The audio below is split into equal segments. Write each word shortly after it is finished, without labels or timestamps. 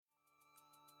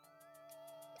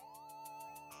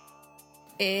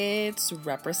It's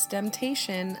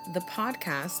RepreSTEMtation, the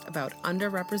podcast about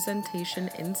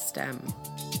underrepresentation in STEM.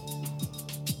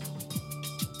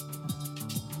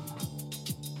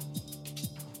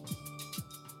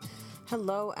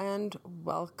 Hello and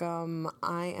welcome.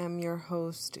 I am your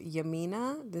host,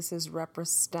 Yamina. This is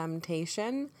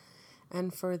RepreSTEMtation.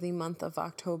 And for the month of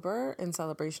October, in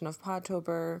celebration of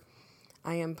Podtober,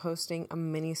 I am posting a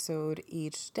mini-sode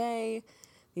each day.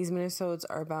 These mini-sodes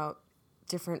are about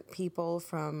different people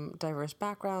from diverse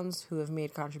backgrounds who have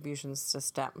made contributions to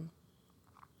STEM.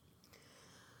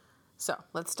 So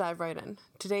let's dive right in.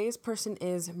 Today's person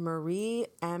is Marie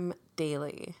M.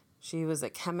 Daly. She was a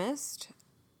chemist.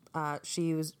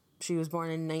 She was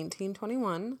born in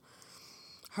 1921.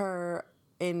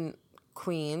 In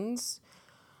Queens.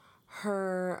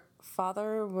 Her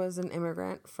father was an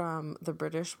immigrant from the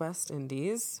British West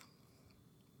Indies.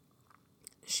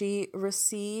 She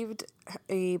received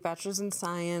a bachelor's in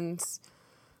science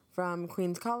from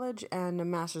Queens College and a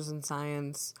master's in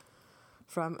science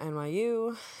from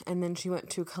NYU. And then she went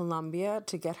to Columbia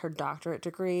to get her doctorate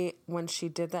degree. When she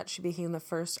did that, she became the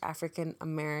first African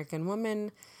American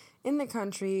woman in the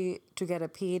country to get a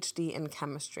PhD in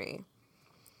chemistry.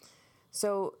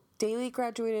 So Daly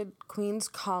graduated Queens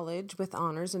College with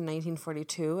honors in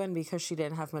 1942, and because she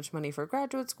didn't have much money for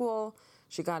graduate school,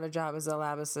 she got a job as a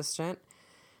lab assistant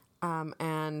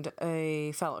and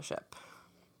a fellowship.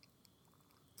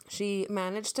 She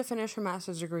managed to finish her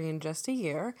master's degree in just a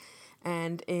year,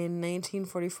 and in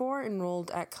 1944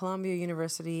 enrolled at Columbia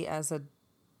University as a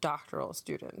doctoral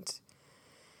student.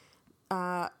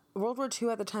 World War II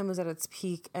at the time was at its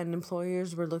peak, and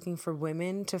employers were looking for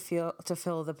women to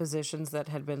fill the positions that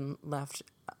had been left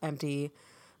empty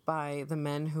by the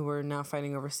men who were now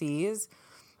fighting overseas.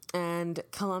 And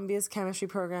Columbia's chemistry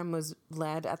program was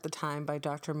led at the time by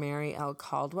Dr. Mary L.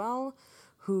 Caldwell,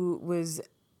 who was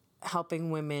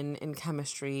helping women in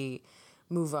chemistry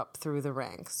move up through the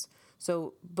ranks.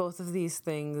 So both of these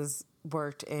things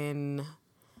worked in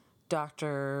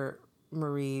Dr.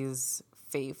 Marie's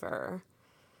favor.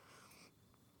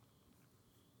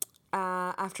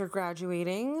 After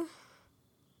graduating,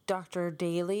 Dr.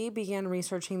 Daly began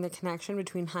researching the connection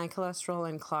between high cholesterol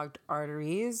and clogged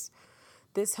arteries.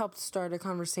 This helped start a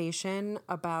conversation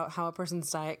about how a person's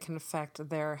diet can affect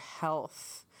their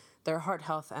health, their heart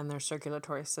health, and their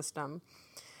circulatory system.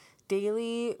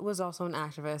 Daly was also an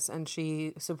activist, and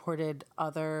she supported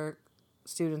other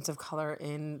students of color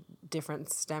in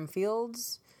different STEM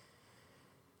fields.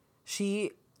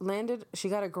 She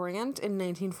got a grant in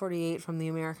 1948 from the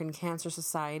American Cancer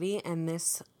Society, and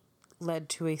this led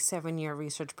to a 7-year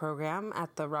research program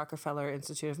at the Rockefeller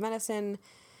Institute of Medicine,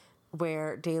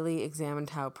 where Daly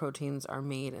examined how proteins are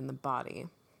made in the body.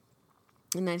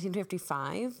 In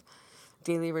 1955,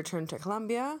 Daly returned to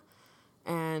Columbia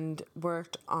and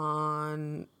worked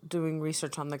on doing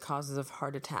research on the causes of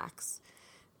heart attacks.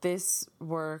 This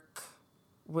work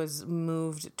was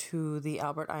moved to the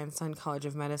Albert Einstein College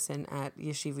of Medicine at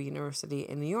Yeshiva University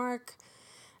in New York,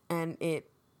 and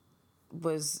it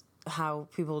was how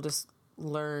people just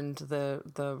learned the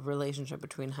relationship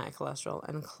between high cholesterol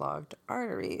and clogged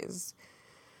arteries.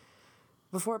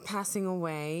 Before passing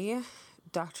away,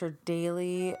 Dr.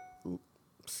 Daly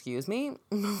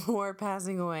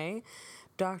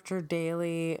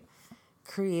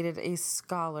created a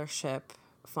scholarship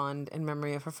fund in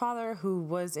memory of her father, who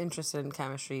was interested in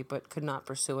chemistry but could not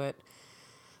pursue it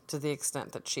to the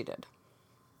extent that she did.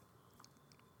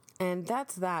 And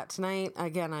that's that. Tonight,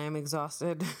 again, I am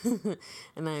exhausted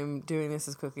and I'm doing this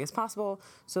as quickly as possible.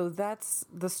 So that's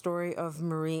the story of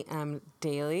Marie M.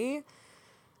 Daly.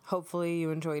 Hopefully you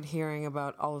enjoyed hearing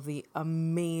about all of the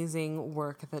amazing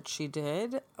work that she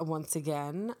did. Once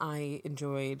again, I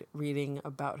enjoyed reading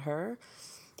about her.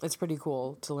 It's pretty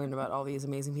cool to learn about all these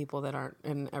amazing people that aren't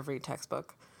in every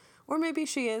textbook. Or maybe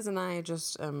she is and I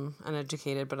just am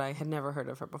uneducated, but I had never heard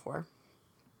of her before.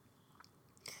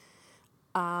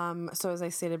 So as I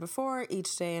stated before,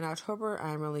 each day in October,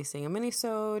 I'm releasing a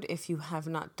mini-sode. If you have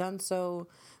not done so,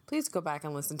 please go back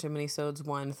and listen to mini-sodes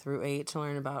 1 through 8 to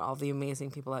learn about all the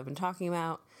amazing people I've been talking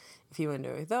about. If you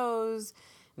enjoy those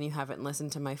and you haven't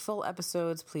listened to my full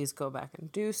episodes, please go back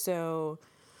and do so.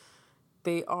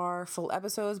 They are full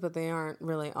episodes, but they aren't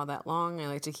really all that long. I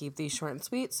like to keep these short and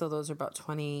sweet, so those are about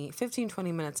 20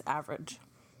 minutes average.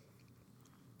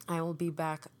 I will be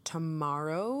back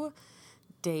tomorrow,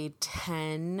 day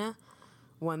 10,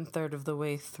 1/3 of the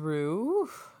way through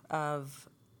of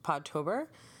Podtober.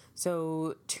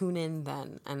 So tune in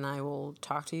then, and I will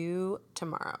talk to you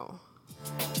tomorrow.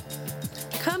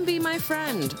 Come be my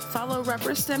friend. Follow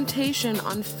RepreSTEMtation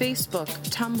on Facebook,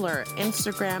 Tumblr,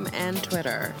 Instagram, and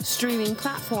Twitter. Streaming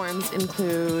platforms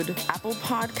include Apple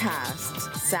Podcasts,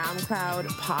 SoundCloud,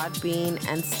 Podbean,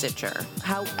 and Stitcher.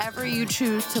 However you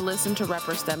choose to listen to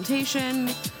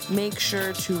RepreSTEMtation, make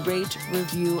sure to rate,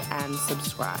 review, and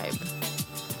subscribe.